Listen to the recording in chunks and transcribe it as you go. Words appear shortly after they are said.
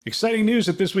Exciting news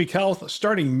at This Week Health.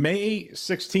 Starting May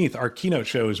 16th, our keynote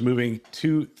show is moving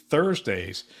to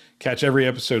Thursdays. Catch every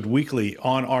episode weekly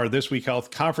on our This Week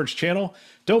Health conference channel.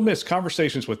 Don't miss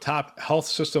conversations with top health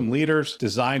system leaders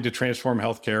designed to transform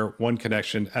healthcare one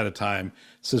connection at a time.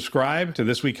 Subscribe to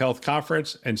This Week Health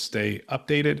conference and stay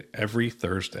updated every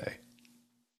Thursday.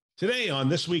 Today on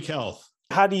This Week Health.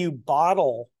 How do you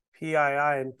bottle PII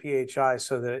and PHI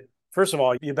so that, first of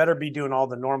all, you better be doing all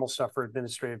the normal stuff for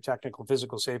administrative, technical,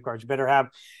 physical safeguards. You better have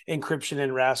encryption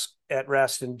and at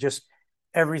rest and just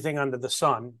everything under the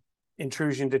sun.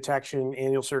 Intrusion detection,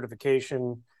 annual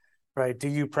certification, right? Do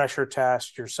you pressure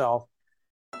test yourself?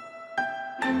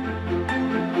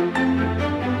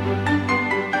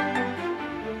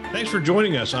 Thanks for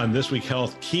joining us on This Week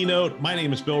Health Keynote. My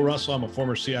name is Bill Russell. I'm a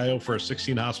former CIO for a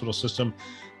 16-hospital system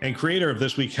and creator of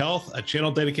This Week Health, a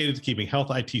channel dedicated to keeping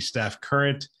health IT staff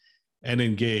current and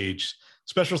engaged.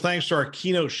 Special thanks to our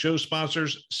keynote show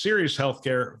sponsors, Sirius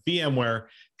Healthcare, VMware,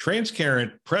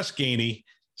 Transcarent, Press Ganey,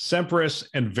 Sempris,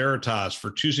 and Veritas for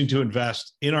choosing to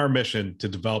invest in our mission to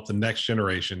develop the next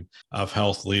generation of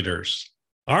health leaders.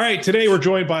 All right, today we're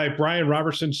joined by Brian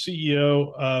Robertson,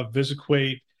 CEO of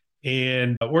VisiQuate,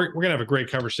 and we're going to have a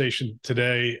great conversation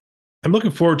today. I'm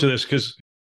looking forward to this because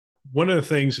one of the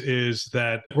things is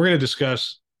that we're going to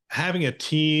discuss having a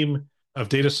team of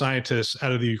data scientists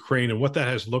out of the Ukraine and what that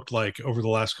has looked like over the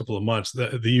last couple of months.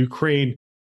 The Ukraine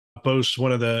boasts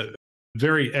one of the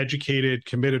very educated,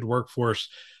 committed workforce,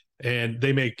 and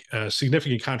they make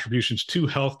significant contributions to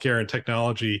healthcare and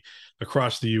technology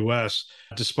across the U.S.,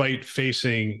 despite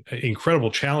facing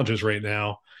incredible challenges right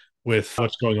now with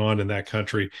what's going on in that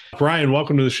country. Brian,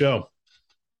 welcome to the show.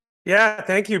 Yeah,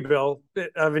 thank you, Bill.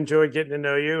 I've enjoyed getting to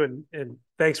know you, and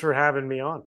thanks for having me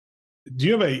on. Do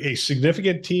you have a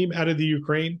significant team out of the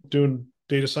Ukraine doing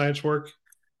data science work?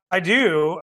 I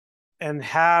do, and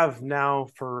have now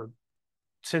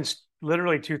since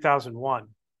literally 2001.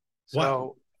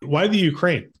 So why the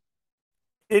Ukraine?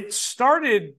 It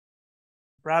started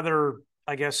rather,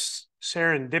 I guess,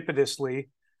 serendipitously.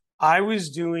 I was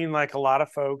doing like a lot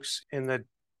of folks in the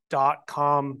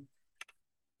 .com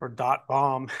or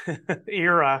 .bomb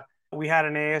era. We had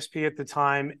an ASP at the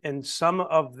time, and some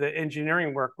of the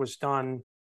engineering work was done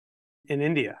in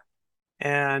India.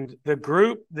 And the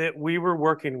group that we were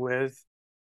working with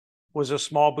was a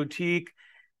small boutique.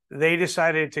 They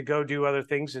decided to go do other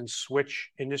things and switch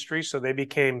industries. So they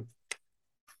became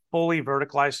fully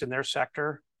verticalized in their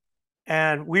sector.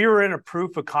 And we were in a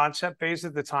proof of concept phase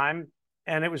at the time.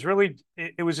 And it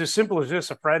was as simple as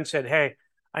this. A friend said, "Hey,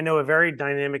 I know a very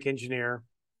dynamic engineer,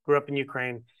 grew up in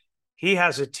Ukraine. He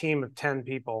has a team of 10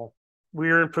 people. We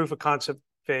were in proof of concept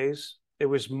phase. It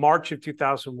was March of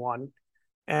 2001.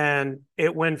 And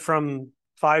it went from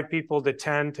 5 people to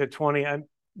 10 to 20. And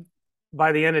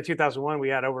by the end of 2001, we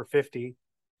had over 50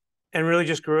 and really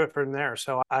just grew it from there.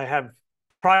 So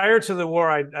prior to the war,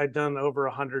 I'd done over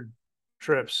 100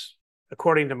 trips,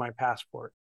 according to my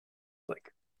passport.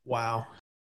 Wow.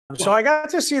 So I got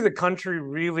to see the country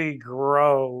really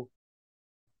grow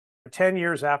 10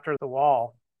 years after the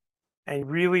wall, and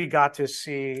really got to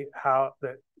see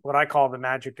what I call the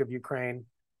magic of Ukraine.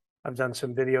 I've done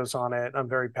some videos on it. I'm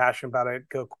very passionate about it.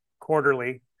 Go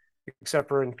quarterly, except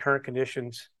for in current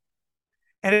conditions.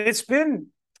 And it's been,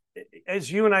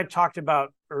 as you and I talked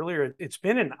about earlier, it's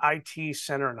been an IT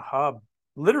center and hub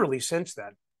literally since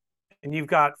then. And you've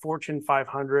got Fortune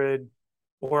 500,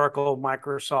 Oracle,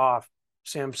 Microsoft,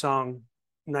 Samsung,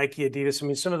 Nike, Adidas. I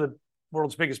mean, some of the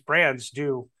world's biggest brands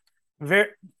do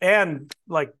and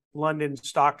like London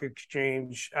Stock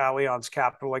Exchange, Allianz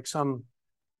Capital, like some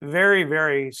very,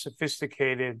 very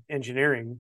sophisticated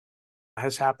engineering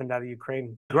has happened out of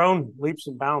Ukraine, grown leaps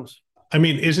and bounds. I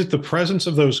mean, is it the presence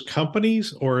of those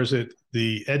companies or is it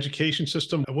the education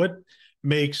system? What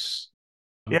makes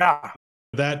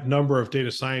that number of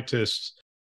data scientists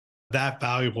that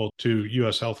valuable to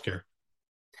U.S. healthcare?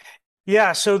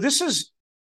 Yeah, so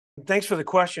thanks for the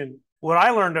question. What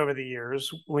I learned over the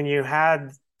years, when you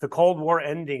had the Cold War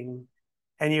ending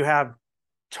and you have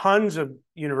tons of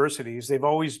universities, they've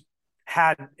always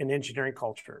had an engineering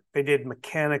culture. They did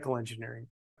mechanical engineering,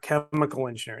 chemical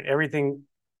engineering, everything,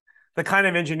 the kind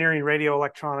of engineering, radio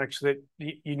electronics that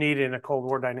you need in a Cold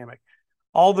War dynamic.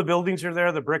 All the buildings are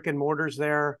there, the brick and mortar's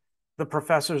there, the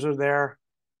professors are there.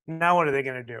 Now what are they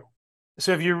going to do?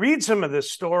 So if you read some of this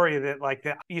story that like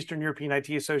the Eastern European IT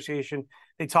Association,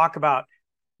 they talk about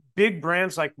big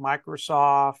brands like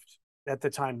Microsoft, at the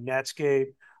time Netscape,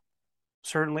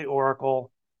 certainly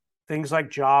Oracle, things like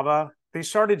Java. They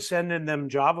started sending them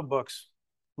Java books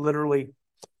literally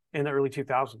in the early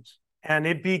 2000s. And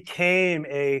it became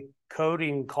a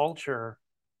coding culture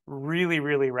really,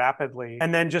 really rapidly,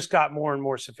 and then just got more and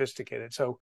more sophisticated.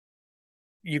 So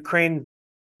Ukraine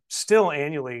still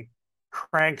annually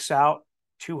cranks out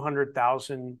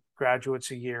 200,000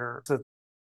 graduates a year. The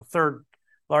third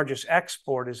largest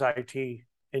export is IT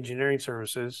engineering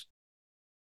services,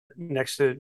 next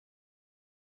to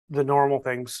the normal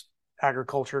things,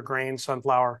 agriculture, grain,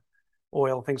 sunflower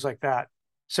oil, things like that.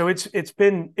 So it's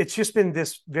just been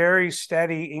this very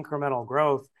steady incremental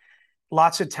growth.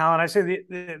 Lots of talent. I say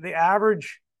the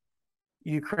average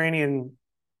Ukrainian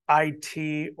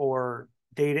IT or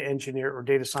data engineer or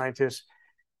data scientist,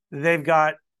 they've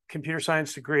got computer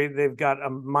science degree, they've got a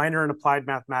minor in applied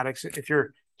mathematics. If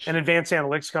you're an advanced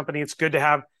analytics company, it's good to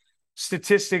have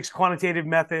statistics, quantitative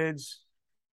methods.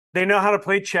 They know how to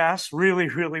play chess really,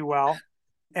 really well.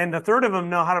 And the third of them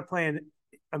know how to play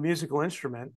a musical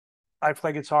instrument. I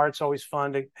play guitar. It's always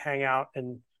fun to hang out.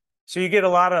 And so you get a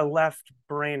lot of left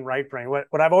brain, right brain,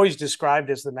 what I've always described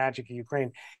as the magic of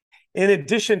Ukraine. In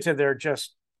addition to their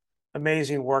just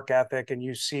amazing work ethic, and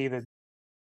you see that,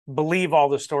 believe all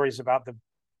the stories about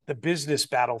the business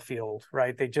battlefield,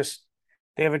 right? They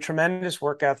have a tremendous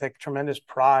work ethic, tremendous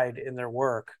pride in their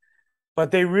work,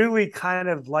 but they really kind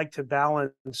of like to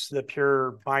balance the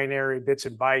pure binary bits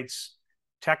and bytes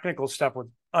technical stuff with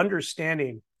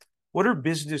understanding what are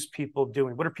business people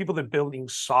doing? What are people that are building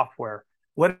software?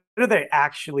 What are they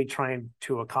actually trying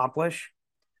to accomplish?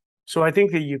 So I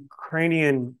think the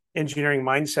Ukrainian engineering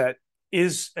mindset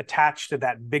is attached to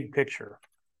that big picture.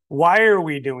 Why are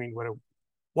we doing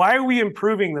why are we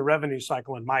improving the revenue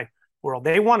cycle in my world?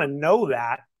 They want to know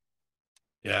that.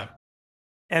 Yeah.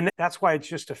 And that's why it's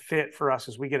just a fit for us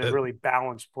as we get a really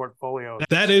balanced portfolio.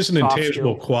 That is an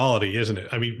intangible quality, isn't it?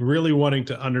 I mean, really wanting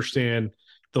to understand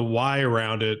the why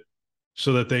around it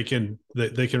so that they can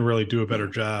really do a better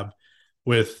job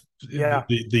with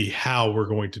the how we're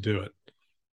going to do it.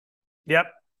 Yep.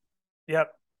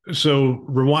 So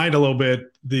rewind a little bit.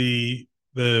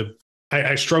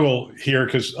 I struggle here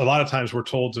because a lot of times we're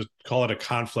told to call it a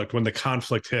conflict. When the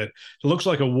conflict hit, it looks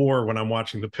like a war when I'm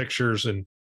watching the pictures and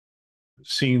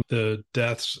seeing the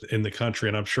deaths in the country.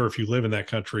 And I'm sure if you live in that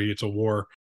country, it's a war.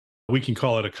 We can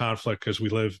call it a conflict because we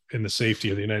live in the safety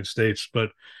of the United States. But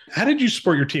how did you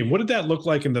support your team? What did that look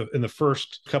like in the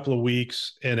first couple of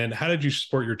weeks? And then how did you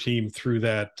support your team through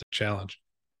that challenge?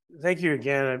 Thank you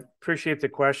again. I appreciate the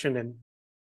question. And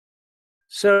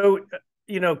so,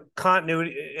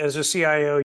 continuity as a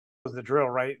CIO is the drill,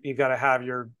 right? You got to have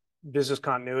your business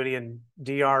continuity and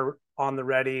DR on the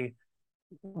ready.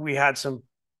 We had some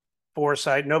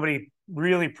foresight. Nobody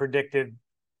really predicted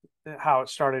how it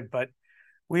started, but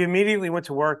we immediately went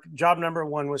to work. Job number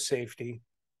one was safety.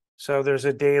 So there's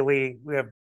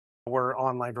we're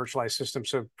online virtualized systems.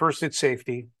 So first it's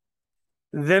safety.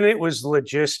 Then it was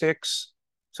logistics.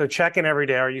 So checking every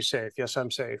day, are you safe? Yes,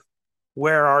 I'm safe.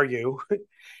 Where are you?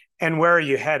 And where are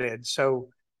you headed? So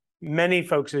many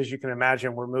folks, as you can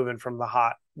imagine, were moving from the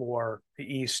hot war, the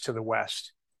east to the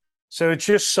west. So it's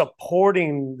just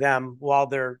supporting them while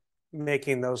they're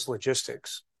making those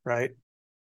logistics, right?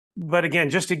 But again,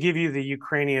 just to give you the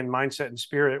Ukrainian mindset and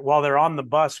spirit, while they're on the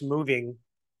bus moving,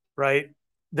 right,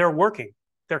 they're working,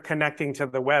 they're connecting to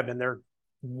the web, and they're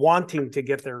wanting to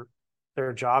get their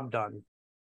job done.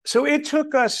 So it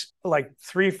took us like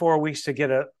 3-4 weeks to get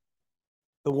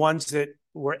the ones that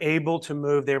were able to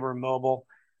move. They were mobile.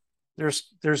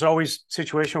 There's always a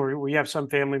situation where we have some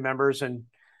family members and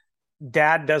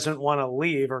dad doesn't want to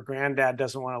leave or granddad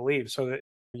doesn't want to leave. So that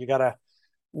you got to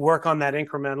work on that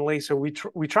incrementally. So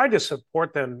we tried to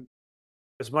support them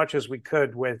as much as we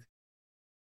could with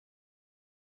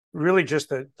really just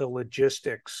the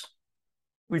logistics.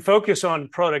 We focus on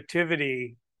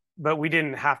productivity, but we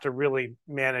didn't have to really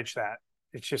manage that.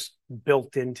 It's just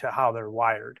built into how they're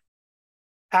wired.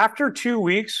 After 2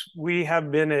 weeks, we have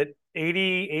been at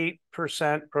 88%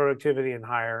 productivity and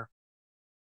higher.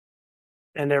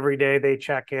 And every day they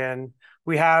check in.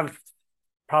 We have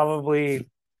probably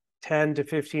 10 to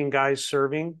 15 guys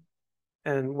serving,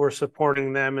 and we're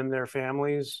supporting them and their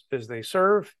families as they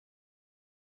serve.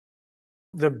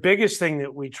 The biggest thing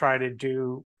that we try to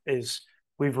do is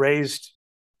we've raised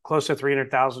close to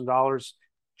 $300,000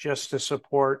 just to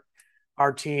support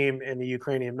our team and the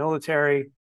Ukrainian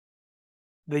military.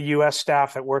 The U.S.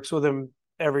 staff that works with them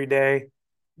every day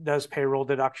does payroll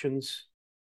deductions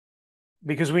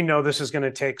because we know this is going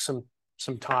to take some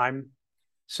time.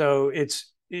 So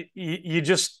you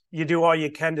do all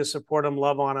you can to support them,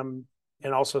 love on them,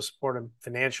 and also support them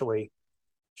financially,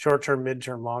 short-term,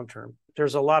 mid-term, long-term.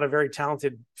 There's a lot of very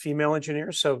talented female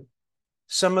engineers. So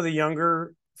some of the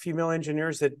younger female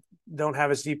engineers that don't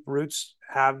have as deep roots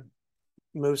have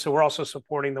moved. So we're also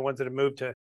supporting the ones that have moved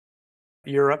to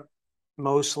Europe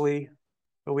mostly,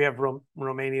 but we have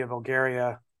Romania,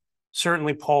 Bulgaria,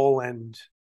 certainly Poland,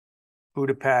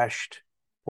 Budapest.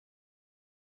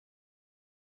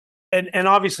 And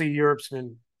obviously Europe's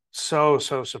been so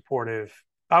supportive.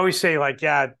 I always say, like,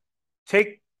 yeah,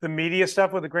 take the media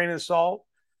stuff with a grain of salt,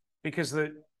 because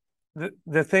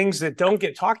the things that don't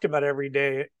get talked about every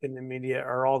day in the media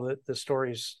are all the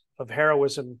stories of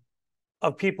heroism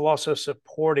of people also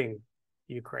supporting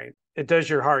Ukraine. It does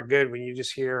your heart good when you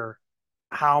just hear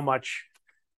how much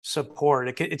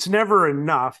support. It's never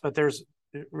enough, but there's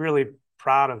really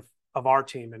proud of our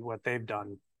team and what they've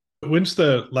done. When's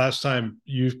the last time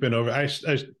you've been over? I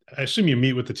assume you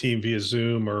meet with the team via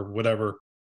Zoom or whatever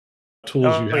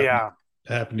tools you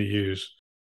happen to use.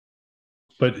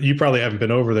 But you probably haven't been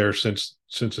over there since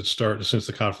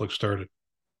the conflict started.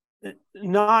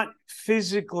 Not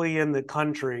physically in the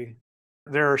country.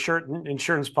 There are certain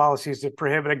insurance policies that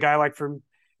prohibit a guy like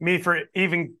me for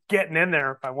even getting in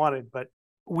there if I wanted. But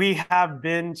we have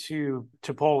been to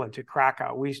Poland, to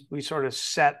Krakow. We sort of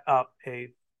set up a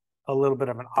little bit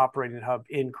of an operating hub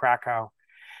in Krakow.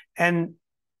 And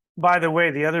by the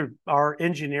way, our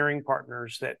engineering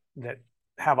partners that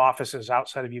have offices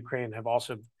outside of Ukraine have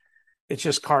also, it's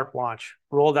just carte blanche,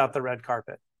 rolled out the red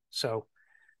carpet. So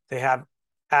they have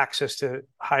access to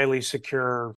highly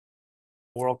secure,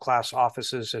 world-class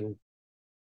offices. And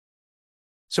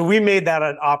so we made that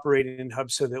an operating hub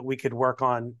so that we could work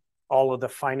on all of the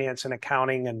finance and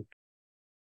accounting and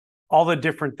all the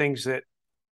different things that,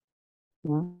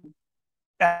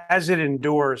 as it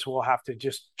endures, we'll have to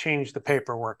just change the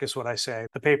paperwork, is what I say.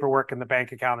 The paperwork and the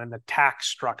bank account and the tax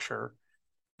structure.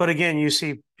 But again, you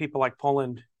see people like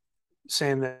Poland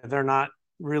saying that they're not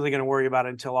really going to worry about it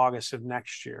until August of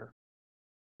next year.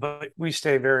 But we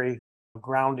stay very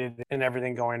grounded in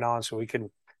everything going on so we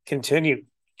can continue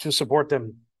to support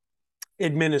them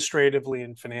administratively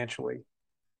and financially.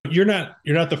 You're not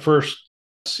the first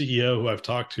CEO who I've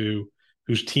talked to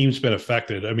whose team's been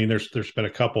affected. I mean, there's been a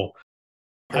couple.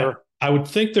 Sure. I would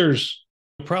think there's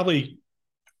probably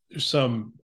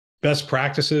some best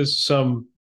practices, some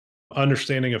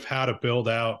understanding of how to build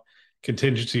out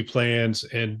contingency plans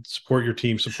and support your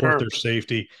team, support their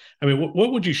safety. I mean,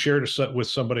 what would you share with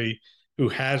somebody who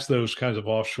has those kinds of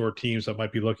offshore teams that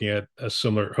might be looking at a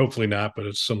similar, hopefully not, but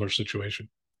a similar situation?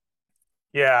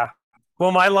 Yeah.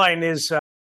 Well, my line is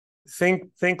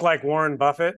think like Warren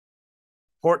Buffett.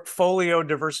 Portfolio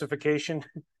diversification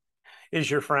is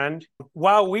your friend.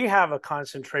 While we have a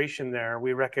concentration there,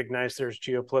 we recognize there's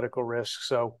geopolitical risk.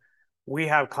 So we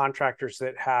have contractors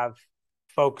that have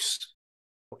folks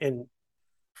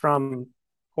from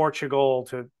Portugal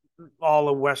to all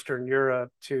of Western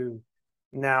Europe to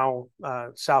now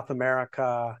South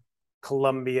America,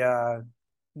 Colombia,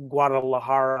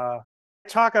 Guadalajara.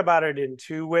 Talk about it in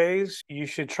two ways. You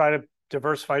should try to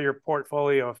diversify your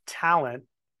portfolio of talent,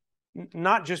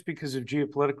 not just because of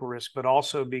geopolitical risk, but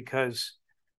also because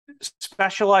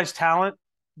specialized talent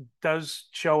does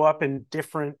show up in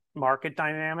different market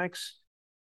dynamics.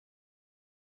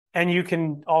 And you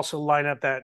can also line up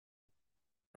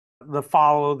the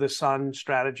follow the sun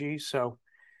strategy. So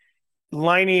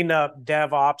lining up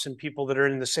DevOps and people that are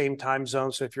in the same time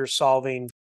zone. So if you're solving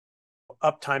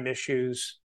uptime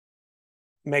issues,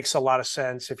 makes a lot of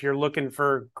sense. If you're looking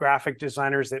for graphic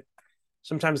designers, that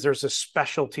sometimes there's a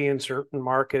specialty in certain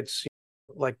markets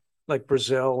like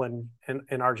Brazil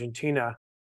and Argentina,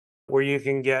 where you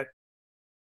can get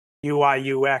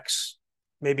UI UX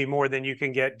maybe more than you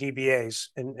can get DBAs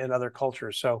in other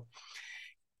cultures. So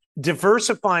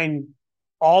diversifying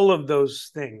all of those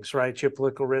things, right?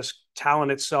 Geopolitical risk,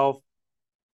 talent itself,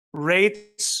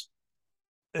 rates.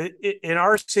 In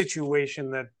our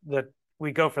situation that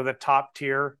we go for the top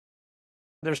tier,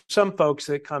 there's some folks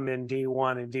that come in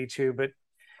D1 and D2, but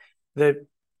the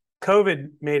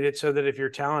COVID made it so that if you're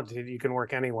talented, you can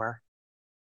work anywhere.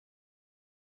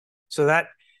 So that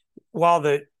while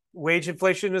the wage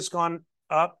inflation has gone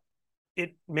up,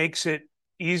 it makes it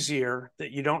easier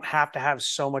that you don't have to have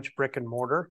so much brick and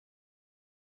mortar.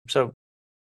 So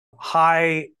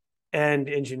high-end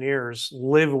engineers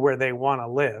live where they want to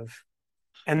live,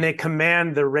 and they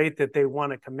command the rate that they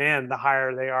want to command the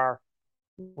higher they are,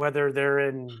 whether they're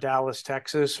in Dallas,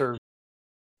 Texas, or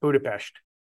Budapest.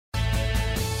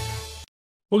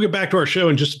 We'll get back to our show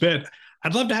in just a bit.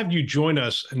 I'd love to have you join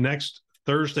us next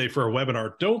Thursday for a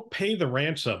webinar. Don't pay the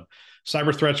ransom.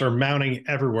 Cyber threats are mounting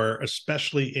everywhere,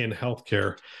 especially in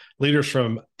healthcare. Leaders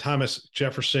from Thomas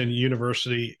Jefferson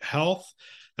University Health,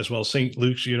 as well as St.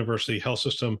 Luke's University Health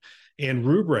System, and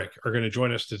Rubrik are going to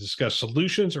join us to discuss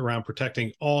solutions around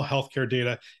protecting all healthcare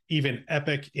data, even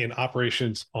Epic in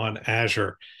operations on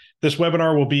Azure. This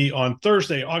webinar will be on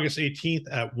Thursday, August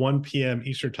 18th at 1 p.m.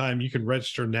 Eastern Time. You can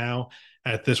register now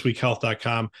at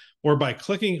thisweekhealth.com or by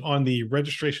clicking on the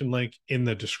registration link in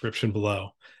the description below.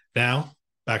 Now,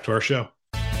 back to our show.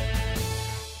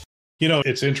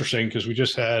 It's interesting because we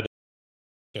just had,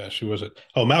 who was it?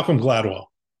 Oh, Malcolm Gladwell.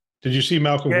 Did you see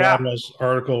Malcolm Gladwell's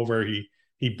article where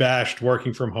he bashed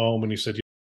working from home, and he said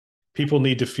people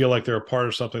need to feel like they're a part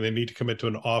of something. They need to come into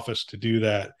an office to do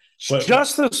that.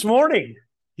 Just this morning.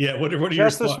 Yeah. What are your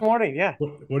thoughts? This morning. Yeah.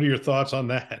 What are your thoughts on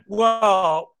that?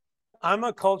 Well, I'm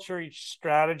a culture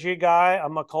strategy guy.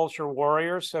 I'm a culture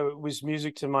warrior. So it was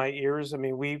music to my ears. I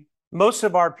mean, most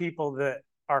of our people that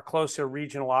are close to a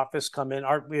regional office come in.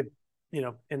 We have,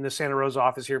 in the Santa Rosa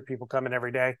office here, people come in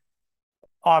every day.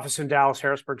 Office in Dallas,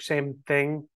 Harrisburg, same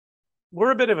thing.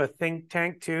 We're a bit of a think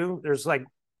tank too. There's in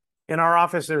our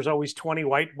office, there's always 20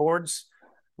 whiteboards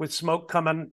with smoke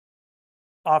coming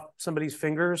off somebody's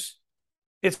fingers.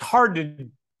 It's hard to,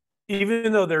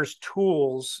 even though there's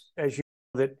tools as you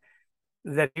know,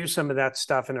 that do some of that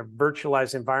stuff in a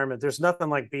virtualized environment. There's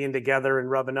nothing like being together and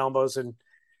rubbing elbows and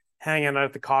hanging out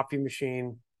at the coffee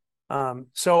machine.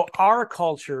 So our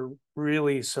culture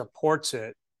really supports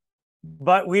it.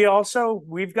 But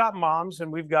we've got moms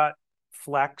and we've got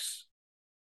flex.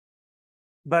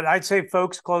 But I'd say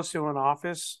folks close to an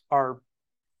office are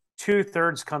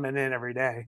 2/3 coming in every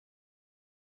day.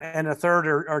 And a third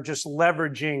are just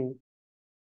leveraging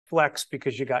flex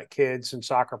because you got kids and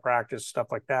soccer practice, stuff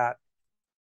like that.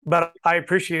 But I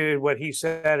appreciated what he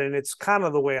said, and it's kind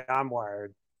of the way I'm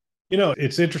wired.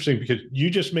 It's interesting because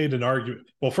you just made an argument.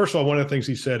 Well, first of all, one of the things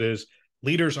he said is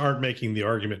leaders aren't making the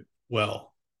argument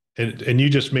well. And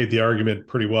you just made the argument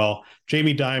pretty well.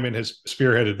 Jamie Dimon has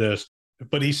spearheaded this,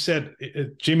 but he said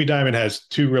Jamie Dimon has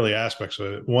two really aspects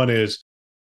of it. One is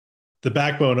the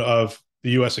backbone of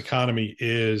the U.S. economy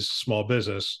is small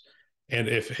business. And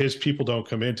if his people don't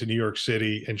come into New York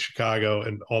City and Chicago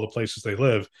and all the places they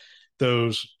live,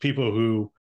 those people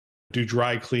who do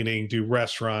dry cleaning, do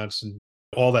restaurants and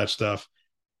all that stuff,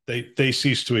 they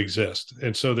cease to exist.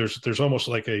 And so there's almost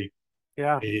like a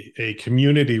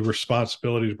community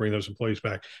responsibility to bring those employees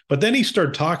back. But then he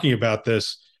started talking about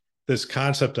this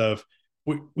concept of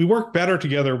we work better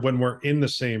together when we're in the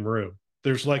same room.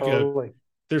 There's like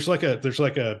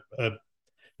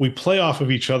we play off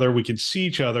of each other. We can see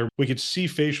each other. We can see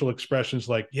facial expressions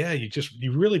like, yeah,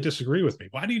 you really disagree with me.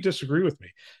 Why do you disagree with me?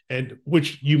 And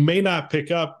which you may not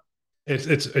pick up.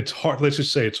 It's hard. Let's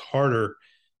just say it's harder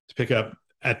to pick up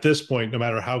at this point, no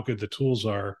matter how good the tools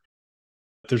are.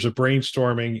 There's a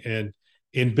brainstorming, and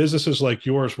in businesses like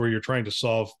yours where you're trying to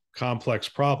solve complex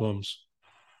problems,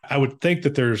 I would think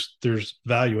that there's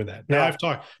value in that. Now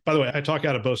by the way, I talk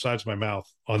out of both sides of my mouth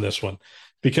on this one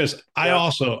because I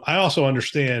also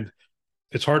understand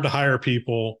it's hard to hire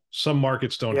people. Some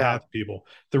markets don't have people.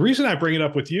 The reason I bring it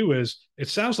up with you is it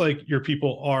sounds like your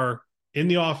people are in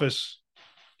the office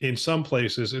in some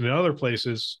places, and in other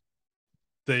places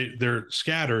they're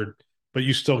scattered, but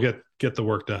you still get the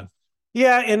work done.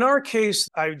 Yeah, in our case,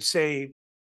 I would say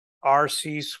our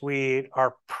C-suite,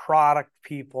 our product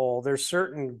people, there's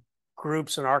certain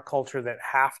groups in our culture that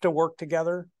have to work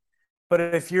together. But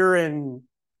if you're in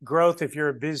growth, if you're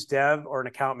a biz dev or an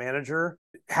account manager,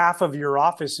 half of your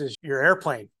office is your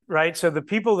airplane, right? So the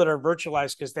people that are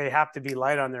virtualized because they have to be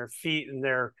light on their feet and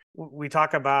we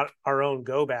talk about our own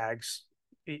go bags.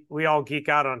 We all geek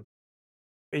out on,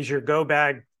 is your go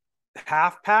bag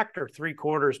half packed or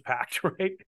 3/4 packed,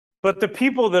 right? But the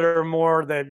people that are more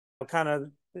that kind of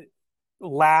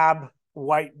lab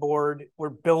whiteboard, we're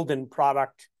building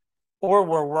product or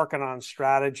we're working on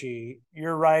strategy.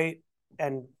 You're right.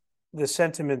 And the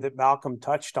sentiment that Malcolm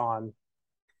touched on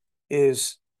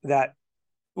is that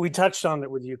we touched on it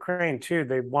with Ukraine too.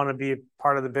 They want to be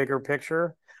part of the bigger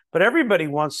picture, but everybody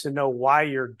wants to know why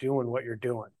you're doing what you're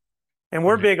doing. And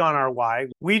we're big on our why.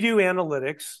 We do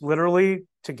analytics literally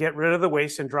to get rid of the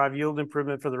waste and drive yield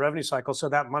improvement for the revenue cycle. So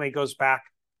that money goes back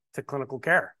to clinical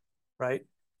care, right?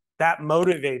 That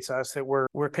motivates us that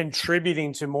we're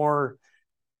contributing to more.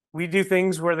 We do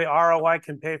things where the ROI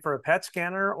can pay for a PET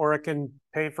scanner or it can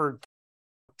pay for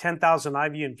 10,000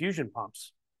 IV infusion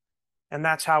pumps. And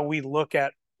that's how we look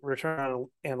at return on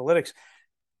analytics.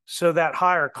 So that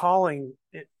higher calling,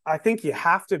 I think you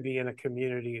have to be in a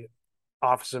community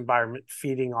office environment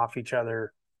feeding off each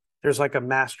other. There's like a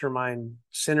mastermind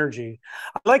synergy.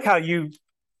 I like how you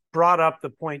brought up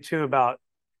the point too about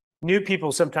new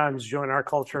people sometimes join our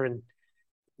culture. And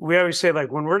we always say,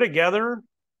 like, when we're together,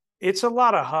 it's a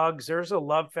lot of hugs. There's a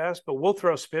love fest, but we'll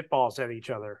throw spitballs at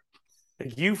each other.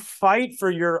 Like, you fight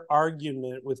for your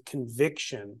argument with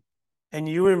conviction and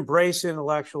you embrace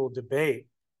intellectual debate.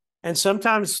 And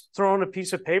sometimes throwing a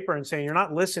piece of paper and saying, you're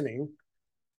not listening,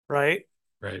 right?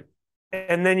 Right.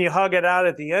 And then you hug it out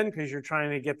at the end because you're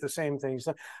trying to get the same things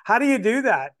done. How do you do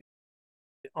that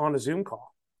on a Zoom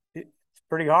call? It's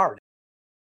pretty hard.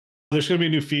 There's going to be a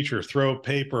new feature, throw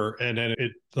paper, and then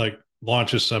it like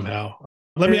launches somehow.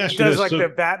 Let me ask It you does this. like the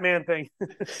Batman thing.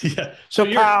 Yeah. So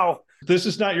pow. This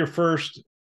is not your first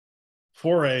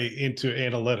foray into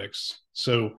analytics.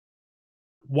 So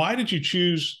why did you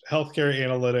choose healthcare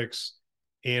analytics,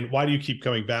 and why do you keep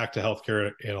coming back to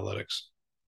healthcare analytics?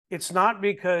 It's not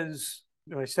because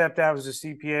my stepdad was a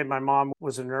CPA, my mom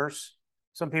was a nurse.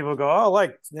 Some people go, oh,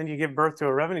 like, then you give birth to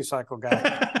a revenue cycle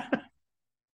guy.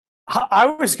 I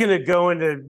was going to go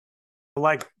into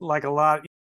like a lot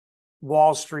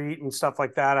Wall Street and stuff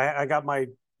like that. I got my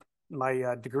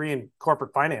degree in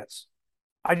corporate finance.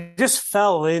 I just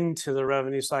fell into the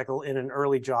revenue cycle in an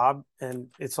early job, and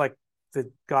it's like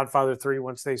the Godfather 3.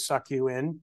 Once they suck you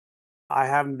in, I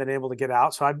haven't been able to get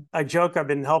out. So I joke I've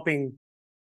been helping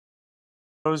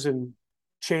those and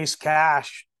chase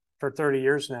cash for 30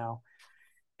 years now.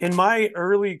 In my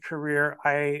early career,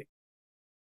 I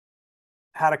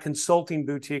had a consulting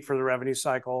boutique for the revenue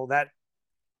cycle that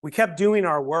we kept doing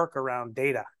our work around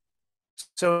data.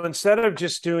 So instead of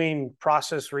just doing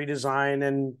process redesign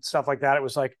and stuff like that, it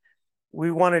was like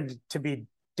we wanted to be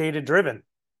data driven,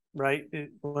 right?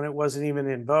 When it wasn't even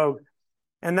in vogue.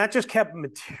 And that just kept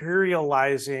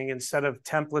materializing. Instead of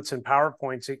templates and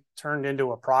PowerPoints, it turned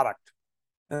into a product.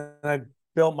 And I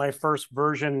built my first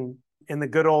version in the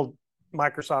good old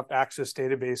Microsoft Access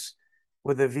database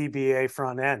with a VBA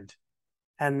front end.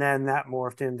 And then that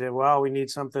morphed into, well, we need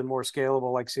something more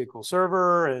scalable like SQL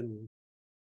Server, and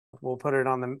we'll put it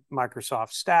on the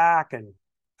Microsoft stack. And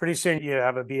pretty soon you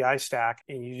have a BI stack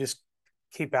and you just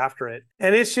keep after it.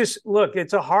 And it's just, look,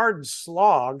 it's a hard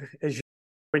slog as you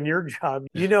in your job.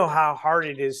 You know how hard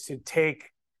it is to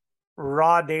take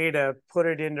raw data, put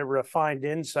it into refined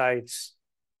insights,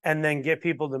 and then get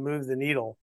people to move the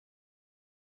needle.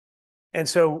 And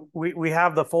so we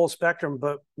have the full spectrum,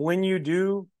 but when you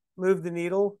do move the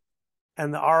needle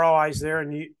and the ROI is there,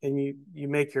 and you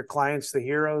make your clients the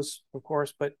heroes, of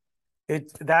course, but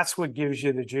that's what gives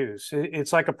you the juice.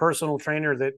 It's like a personal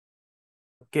trainer that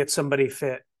gets somebody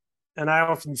fit. And I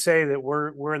often say that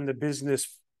we're in the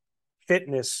business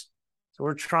fitness. So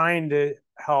we're trying to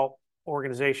help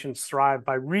organizations thrive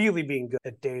by really being good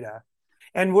at data.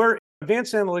 And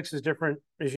advanced analytics is different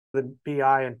than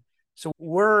BI. And so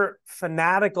we're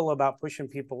fanatical about pushing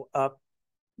people up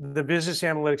the business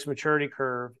analytics maturity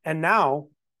curve. And now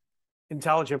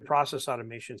intelligent process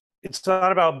automation. It's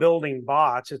not about building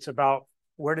bots. It's about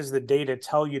where does the data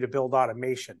tell you to build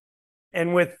automation?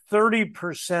 And with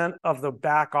 30% of the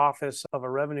back office of a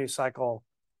revenue cycle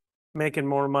making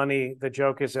more money, the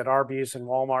joke is that Arby's and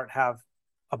Walmart have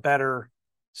a better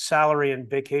salary and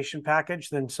vacation package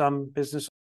than some business.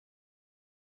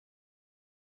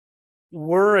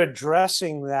 We're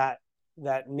addressing that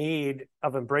need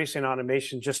of embracing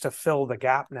automation just to fill the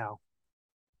gap now.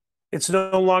 It's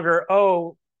no longer,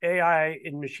 oh, AI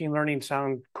and machine learning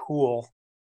sound cool.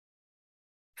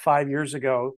 5 years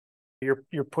ago,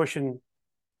 you're pushing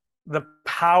the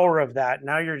power of that.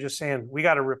 Now you're just saying we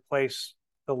got to replace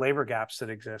the labor gaps that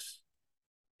exist.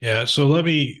 Yeah. So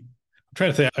I'm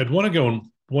trying to think. I'd want to go in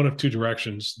one of two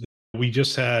directions. We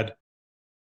had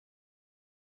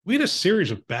a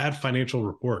series of bad financial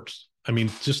reports. I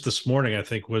mean, just this morning, I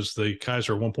think was the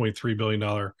Kaiser $1.3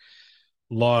 billion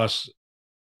loss.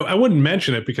 I wouldn't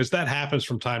mention it because that happens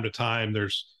from time to time.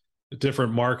 There's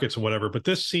different markets and whatever, but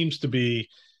this seems to be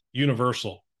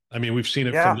universal. I mean, we've seen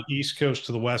it from the East Coast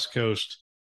to the West Coast.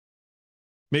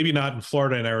 Maybe not in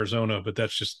Florida and Arizona, but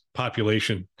that's just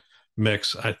population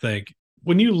mix, I think.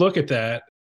 When you look at that,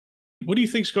 what do you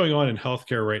think is going on in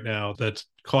healthcare right now that's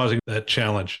causing that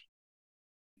challenge?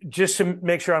 Just to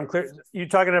make sure I'm clear, you're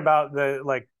talking about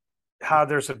how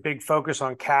there's a big focus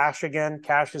on cash again.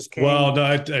 Cash is king. Well,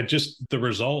 no, just the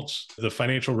results, the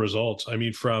financial results. I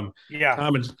mean, from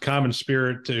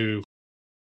CommonSpirit to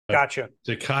gotcha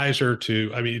to Kaiser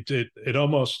to, I mean, it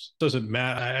almost doesn't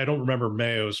matter. I don't remember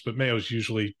Mayo's, but Mayo's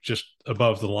usually just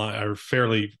above the line or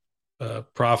fairly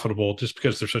profitable just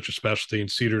because they're such a specialty, and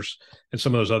Cedars and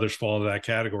some of those others fall into that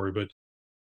category.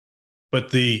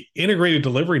 But the integrated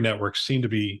delivery networks seem to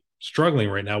be struggling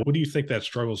right now. What do you think that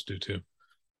struggle's due to?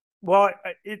 Well,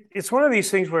 it's one of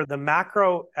these things where the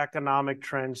macroeconomic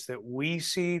trends that we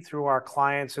see through our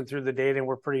clients and through the data, and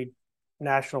we're pretty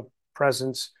national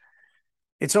presence.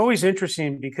 It's always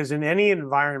interesting because in any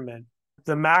environment,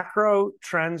 the macro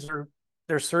trends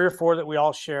there's 3 or 4 that we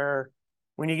all share.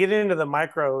 When you get into the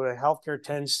micro, the healthcare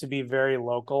tends to be very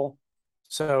local.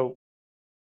 So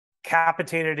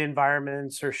capitated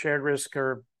environments or shared risk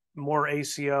or more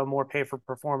ACO, more pay for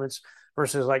performance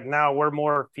versus like now we're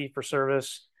more fee for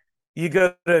service. You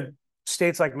go to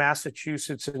states like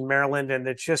Massachusetts and Maryland, and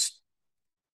it's just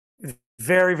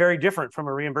very, very different from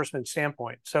a reimbursement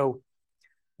standpoint. So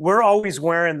we're always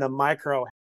wearing the micro.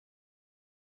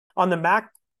 On the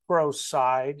macro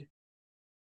side,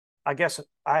 I guess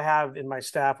I have in my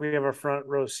staff, we have a front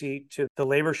row seat to the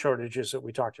labor shortages that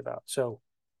we talked about. So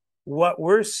what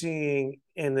we're seeing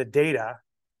in the data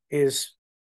is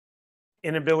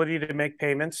inability to make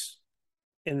payments.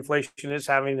 Inflation is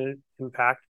having an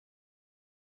impact.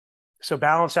 So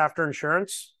balance after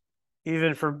insurance,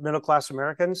 even for middle-class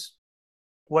Americans,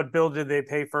 what bill did they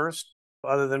pay first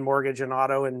other than mortgage and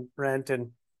auto and rent?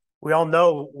 And we all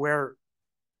know where.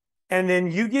 And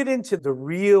then you get into the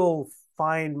real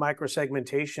fine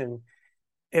microsegmentation.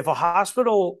 If a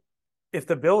hospital, if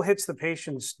the bill hits the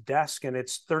patient's desk and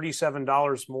it's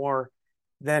 $37 more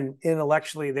than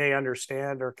intellectually they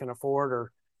understand or can afford,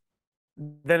 or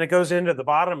then it goes into the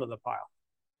bottom of the pile.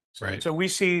 Right. So we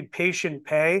see patient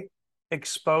pay,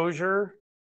 exposure,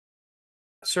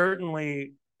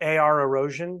 certainly AR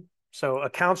erosion. So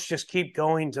accounts just keep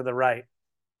going to the right.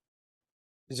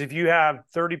 Because if you have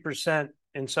 30%,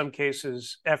 in some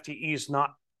cases, FTEs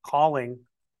not calling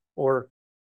or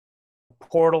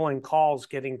portal and calls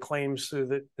getting claims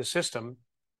through the system,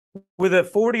 with a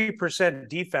 40%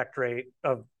 defect rate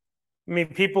of, I mean,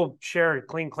 people share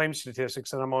clean claim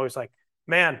statistics, and I'm always like,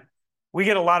 man, we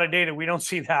get a lot of data. We don't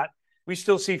see that. We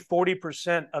still see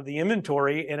 40% of the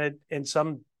inventory in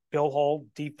some bill hole,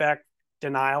 defect,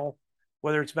 denial,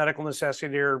 whether it's medical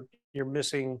necessity or you're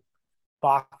missing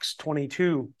box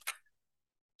 22.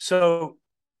 So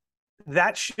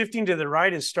that shifting to the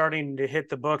right is starting to hit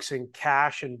the books in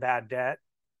cash and bad debt.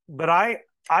 But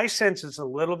I sense it's a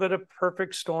little bit of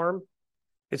perfect storm.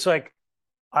 It's like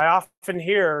I often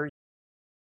hear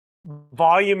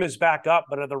volume is back up,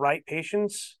 but are the right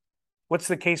patients? What's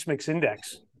the case mix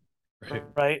index?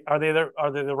 Right? Are they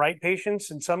the right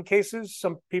patients? In some cases,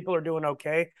 some people are doing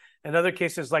okay. In other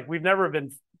cases, like we've never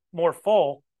been more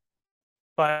full,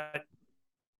 but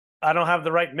I don't have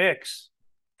the right mix.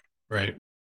 Right.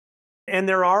 And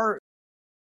there are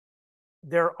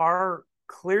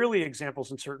clearly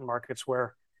examples in certain markets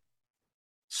where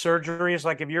surgery is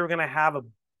like if you're going to have a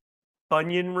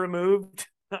bunion removed,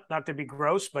 not to be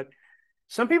gross, but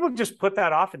some people just put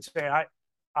that off and say,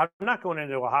 I'm not going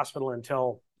into a hospital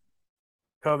until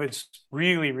COVID's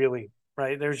really, really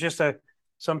right. There's just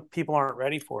some people aren't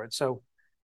ready for it. So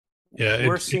yeah,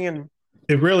 we're seeing.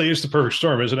 It really is the perfect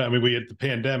storm, isn't it? I mean, we had the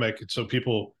pandemic, so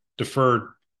people deferred,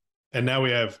 and now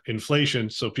we have inflation,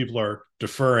 so people are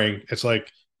deferring. It's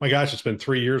like, my gosh, it's been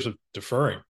 3 years of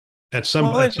deferring. In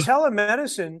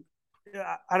telemedicine,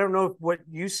 I don't know what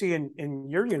you see in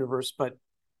your universe, but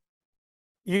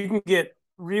you can get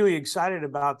really excited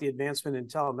about the advancement in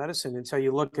telemedicine until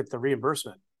you look at the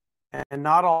reimbursement. And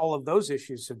not all of those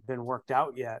issues have been worked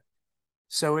out yet.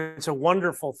 So it's a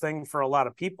wonderful thing for a lot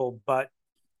of people. But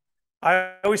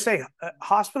I always say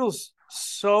hospitals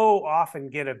so often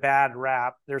get a bad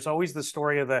rap. There's always the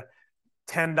story of the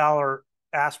 $10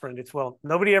 aspirin. It's, well,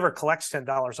 nobody ever collects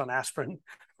 $10 on aspirin,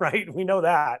 right? We know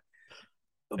that.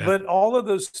 Yeah. But all of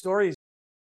those stories,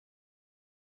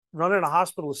 running a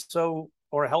hospital is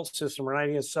or a health system or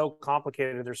anything is so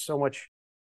complicated. There's so much.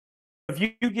 If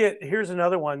you here's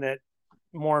another one that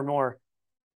more and more,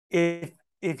 if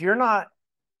you're a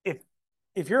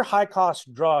high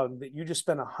cost drug that you just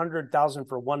spend $100,000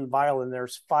 for one vial and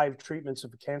there's 5 treatments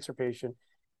of a cancer patient,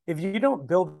 if you don't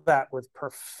build that with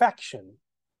perfection,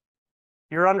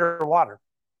 you're underwater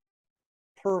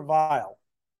per vial.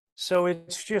 So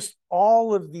it's just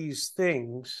all of these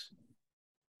things,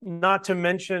 not to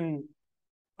mention,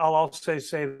 I'll also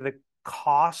say the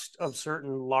cost of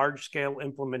certain large scale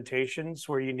implementations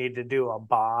where you need to do a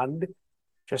bond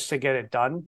just to get it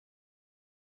done.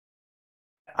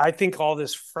 I think all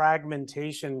this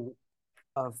fragmentation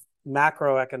of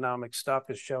macroeconomic stuff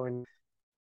is showing.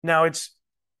 Now, is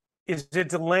it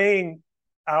delaying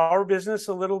our business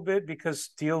a little bit because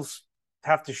deals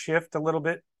have to shift a little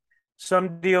bit?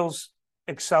 Some deals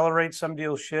accelerate, some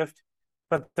deals shift.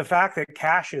 But the fact that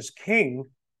cash is king,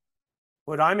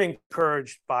 what I'm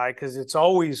encouraged by, because it's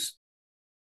always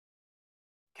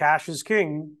cash is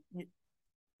king.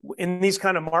 In these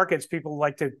kind of markets, people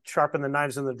like to sharpen the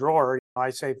knives in the drawer. I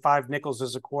say 5 nickels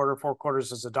is a quarter, 4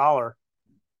 quarters is a dollar.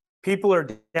 People are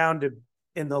down to,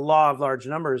 in the law of large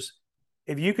numbers,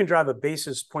 if you can drive a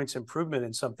basis points improvement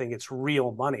in something, it's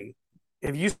real money.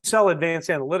 If you sell advanced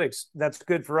analytics, that's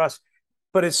good for us,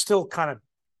 but it's still kind of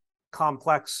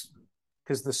complex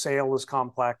because the sale is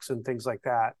complex and things like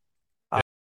that.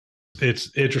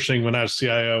 it's interesting. When I was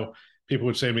CIO, people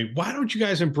would say to me, "Why don't you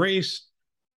guys embrace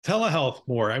telehealth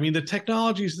more? I mean, the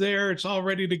technology's there; it's all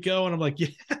ready to go." And I'm like, "Yeah,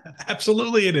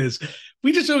 absolutely, it is.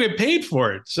 We just don't get paid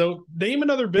for it." So, name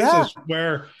another business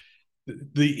where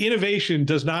the innovation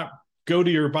does not go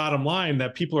to your bottom line,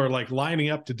 that people are like lining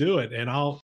up to do it. And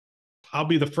I'll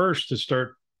be the first to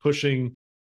start pushing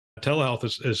telehealth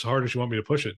as hard as you want me to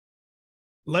push it.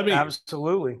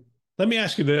 Absolutely. Let me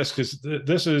ask you this, because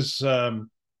this is and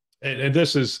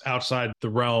this is outside the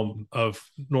realm of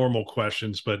normal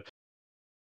questions, but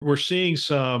we're seeing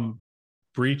some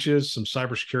breaches, some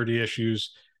cybersecurity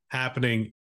issues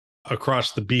happening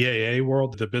across the BAA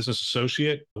world, the business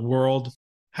associate world.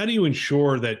 How do you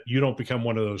ensure that you don't become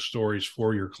one of those stories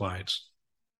for your clients?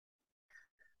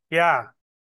 Yeah,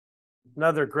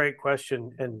 another great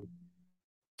question. And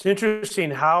it's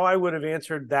interesting how I would have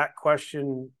answered that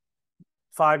question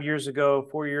 5 years ago,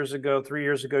 4 years ago, 3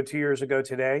 years ago, 2 years ago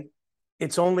today.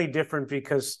 It's only different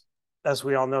because, as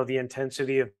we all know, the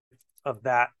intensity of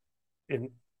that in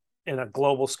a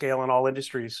global scale in all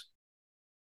industries.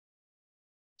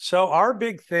 So our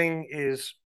big thing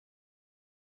is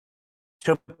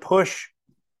to push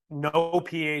no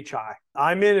PHI.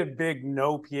 I'm in a big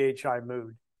no PHI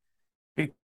mood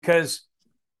because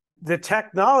the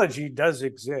technology does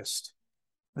exist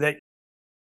that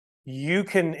you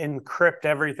can encrypt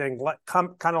everything,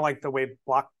 kind of like the way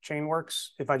blockchain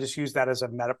works. If I just use that as a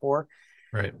metaphor,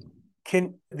 right?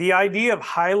 The idea of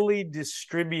highly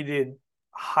distributed,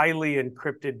 highly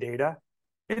encrypted data,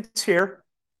 it's here.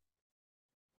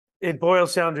 It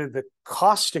boils down to the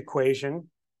cost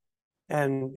equation,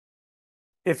 and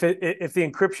if the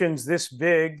encryption's this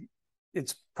big,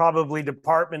 it's probably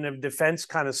Department of Defense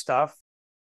kind of stuff.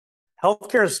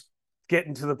 Healthcare's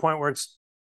getting to the point where it's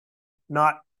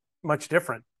not much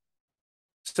different.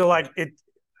 So I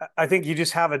think you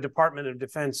just have a Department of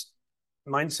Defense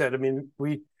mindset. I mean,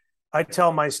 I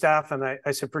tell my staff, and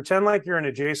I said, pretend like you're in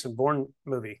a Jason Bourne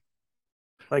movie.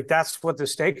 Like, that's what the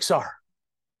stakes are.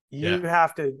 You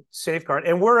have to safeguard.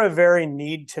 And we're a very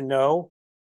need to know.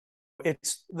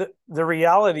 It's the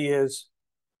reality is,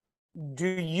 do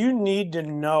you need to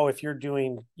know if you're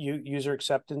doing user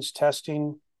acceptance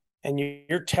testing and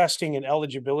you're testing an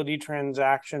eligibility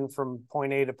transaction from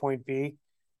point A to point B?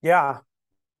 Yeah.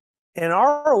 In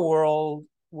our world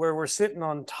where we're sitting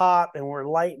on top and we're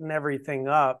lighting everything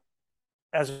up,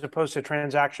 as opposed to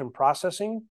transaction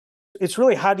processing, it's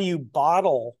really, how do you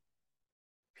bottle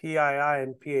PII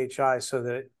and PHI so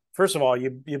that, first of all,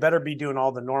 you better be doing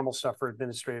all the normal stuff for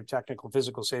administrative, technical,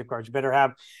 physical safeguards. You better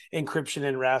have encryption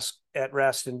at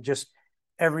rest and just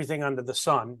everything under the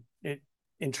sun.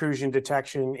 Intrusion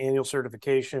detection, annual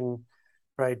certification,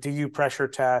 right? Do you pressure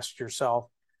test yourself?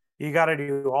 You got to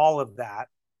do all of that.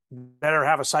 Better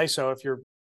have a CISO. If you're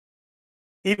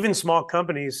even small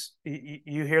companies,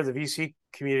 you hear the VC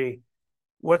community,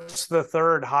 what's the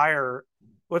third hire?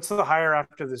 What's the hire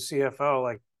after the CFO?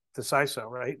 Like the CISO,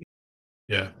 right?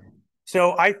 Yeah.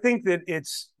 So I think that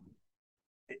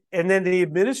and then the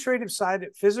administrative side,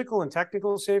 physical and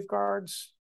technical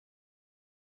safeguards,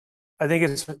 I think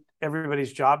it's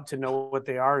everybody's job to know what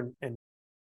they are and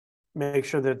make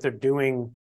sure that they're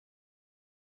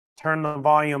turn the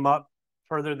volume up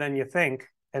further than you think.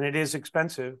 And it is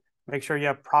expensive. Make sure you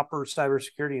have proper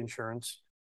cybersecurity insurance.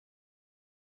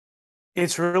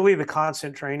 It's really the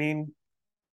constant training.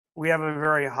 We have a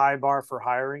very high bar for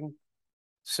hiring.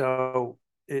 So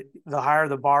the higher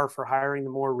the bar for hiring, the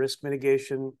more risk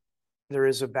mitigation there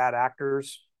is of bad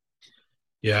actors.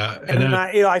 Yeah. And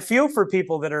I feel for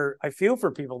people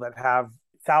that have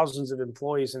thousands of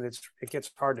employees, and it gets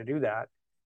hard to do that.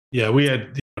 Yeah, we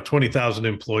had 20,000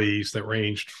 employees that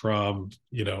ranged from,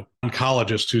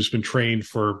 oncologist who's been trained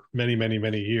for many, many,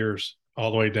 many years,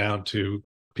 all the way down to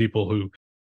people who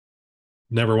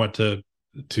never went to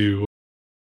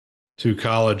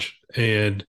college,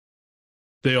 and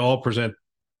they all present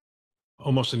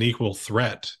almost an equal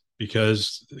threat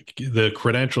because the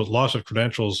loss of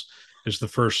credentials is the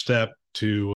first step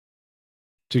to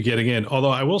getting in. Although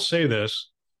I will say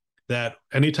this, that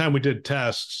anytime we did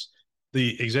tests,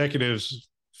 the executives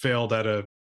failed at a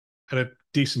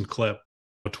decent clip,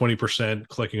 20%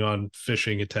 clicking on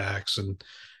phishing attacks and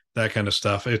that kind of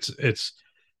stuff.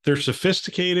 They're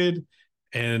sophisticated,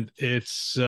 and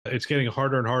it's getting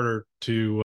harder and harder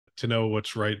to know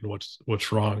what's right and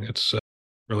what's wrong. It's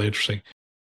really interesting.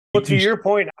 Well, to your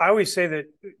point, I always say that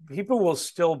people will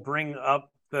still bring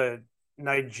up the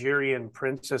Nigerian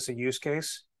prince as a use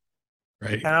case.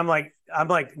 Right. And I'm like,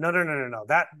 no.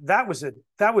 That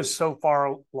was so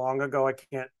far long ago. I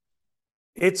can't.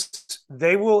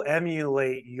 They will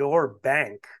emulate your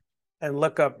bank and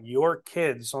look up your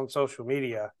kids on social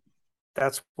media,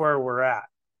 that's where we're at.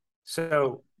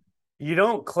 So you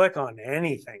don't click on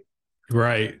anything.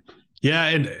 Right. Yeah.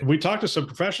 And we talked to some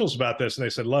professionals about this, and they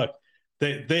said, look,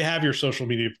 they have your social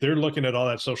media. They're looking at all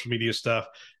that social media stuff.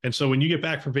 And so when you get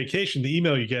back from vacation, the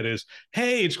email you get is,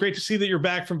 hey, it's great to see that you're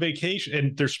back from vacation.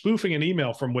 And they're spoofing an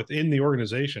email from within the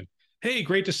organization. Hey,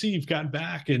 great to see you've gotten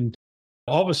back. And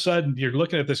all of a sudden you're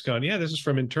looking at this going, yeah, this is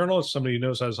from internal. It's somebody who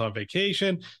knows I was on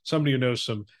vacation, somebody who knows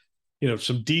some,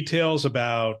 some details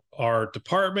about our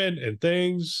department and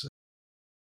things.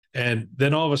 And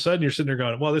then all of a sudden you're sitting there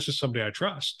going, well, this is somebody I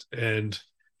trust. And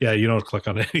yeah, you don't click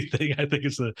on anything. I think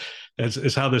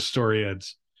it's how this story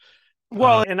ends.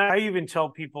 Well, and I even tell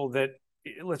people that,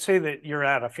 let's say that you're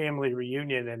at a family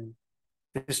reunion and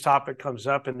this topic comes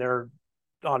up and they're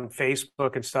on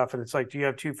Facebook and stuff. And it's like, do you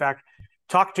have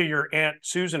talk to your Aunt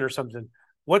Susan or something.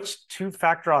 What's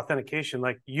two-factor authentication?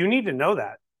 Like, you need to know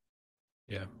that.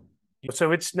 Yeah.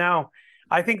 So it's now,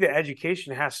 I think the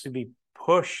education has to be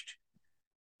pushed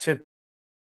to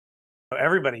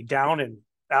everybody down and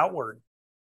outward.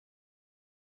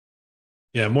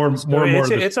 Yeah, more.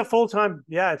 It's a full-time,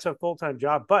 it's a full-time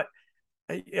job. But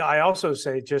I also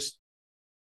say just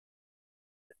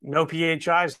no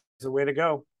PHI is the way to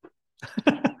go.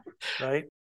 Right?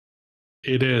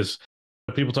 It is.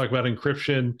 People talk about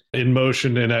encryption in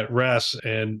motion and at rest.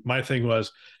 And my thing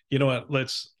was, you know what,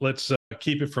 let's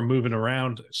keep it from moving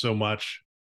around so much,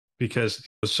 because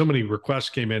so many requests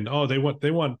came in. Oh, they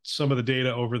want some of the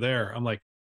data over there. I'm like,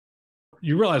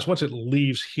 you realize once it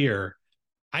leaves here,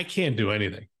 I can't do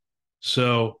anything.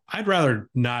 So I'd rather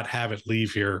not have it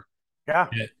leave here. Yeah.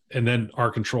 And then our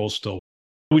controls still.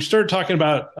 We started talking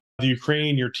about the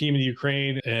Ukraine, your team in the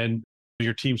Ukraine, and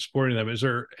your team supporting them. Is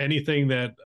there anything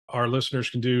that our listeners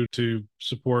can do to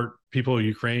support people in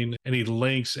Ukraine? Any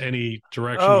links, any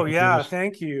direction? Oh, yeah.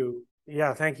 Thank you.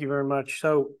 Yeah. Thank you very much.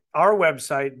 So our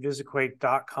website,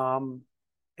 visaquake.com,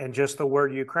 and just the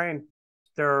word Ukraine,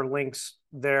 there are links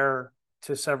there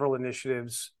to several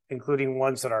initiatives, including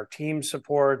ones that our team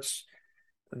supports.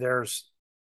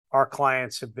 Our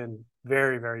clients have been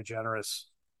very, very generous,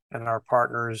 and our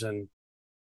partners. And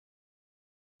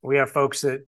we have folks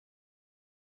that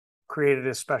created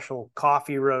a special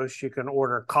coffee roast. You can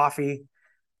order coffee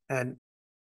and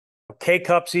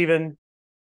K-cups even.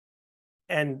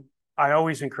 And I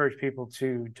always encourage people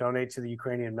to donate to the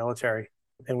Ukrainian military.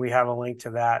 And we have a link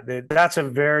to that. That's a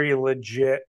very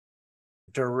legit,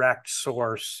 direct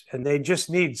source. And they just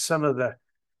need some of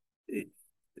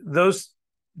those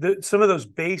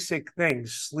basic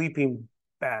things: sleeping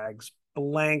bags,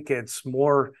 blankets,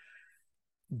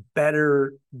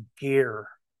 better gear,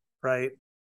 right?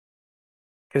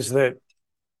 Because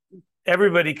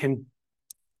everybody can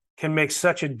make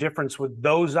such a difference with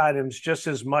those items, just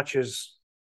as much as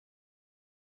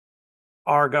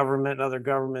our government and other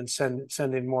governments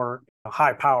sending more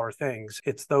high power things.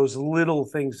 It's those little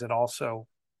things that also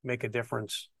make a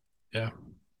difference. Yeah,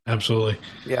 absolutely.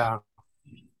 Yeah.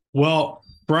 Well,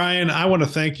 Brian, I want to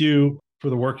thank you for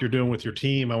the work you're doing with your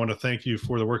team. I want to thank you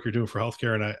for the work you're doing for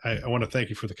healthcare. And I want to thank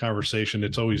you for the conversation.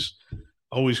 It's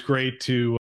always great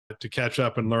to catch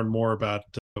up and learn more about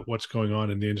what's going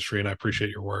on in the industry. And I appreciate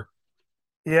your work.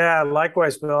 Yeah,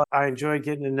 likewise, Bill. I enjoy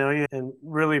getting to know you and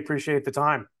really appreciate the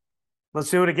time. Let's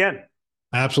do it again.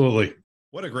 Absolutely.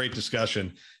 What a great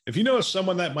discussion. If you know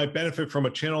someone that might benefit from a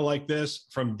channel like this,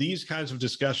 from these kinds of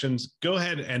discussions, go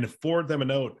ahead and forward them a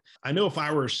note. I know if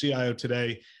I were a CIO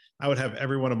today, I would have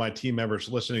every one of my team members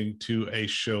listening to a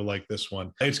show like this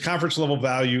one. It's conference level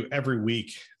value every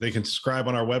week. They can subscribe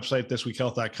on our website,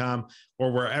 thisweekhealth.com,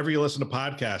 or wherever you listen to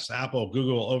podcasts, Apple,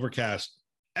 Google, Overcast,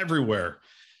 everywhere.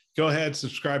 Go ahead,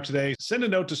 subscribe today. Send a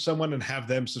note to someone and have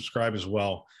them subscribe as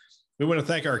well. We want to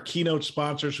thank our keynote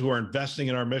sponsors who are investing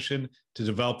in our mission to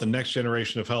develop the next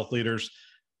generation of health leaders.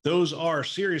 Those are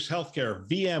Sirius Healthcare,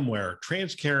 VMware,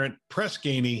 Transcarent, Press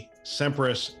Ganey,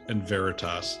 Sempris, and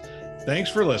Veritas.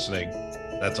 Thanks for listening.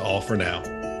 That's all for now.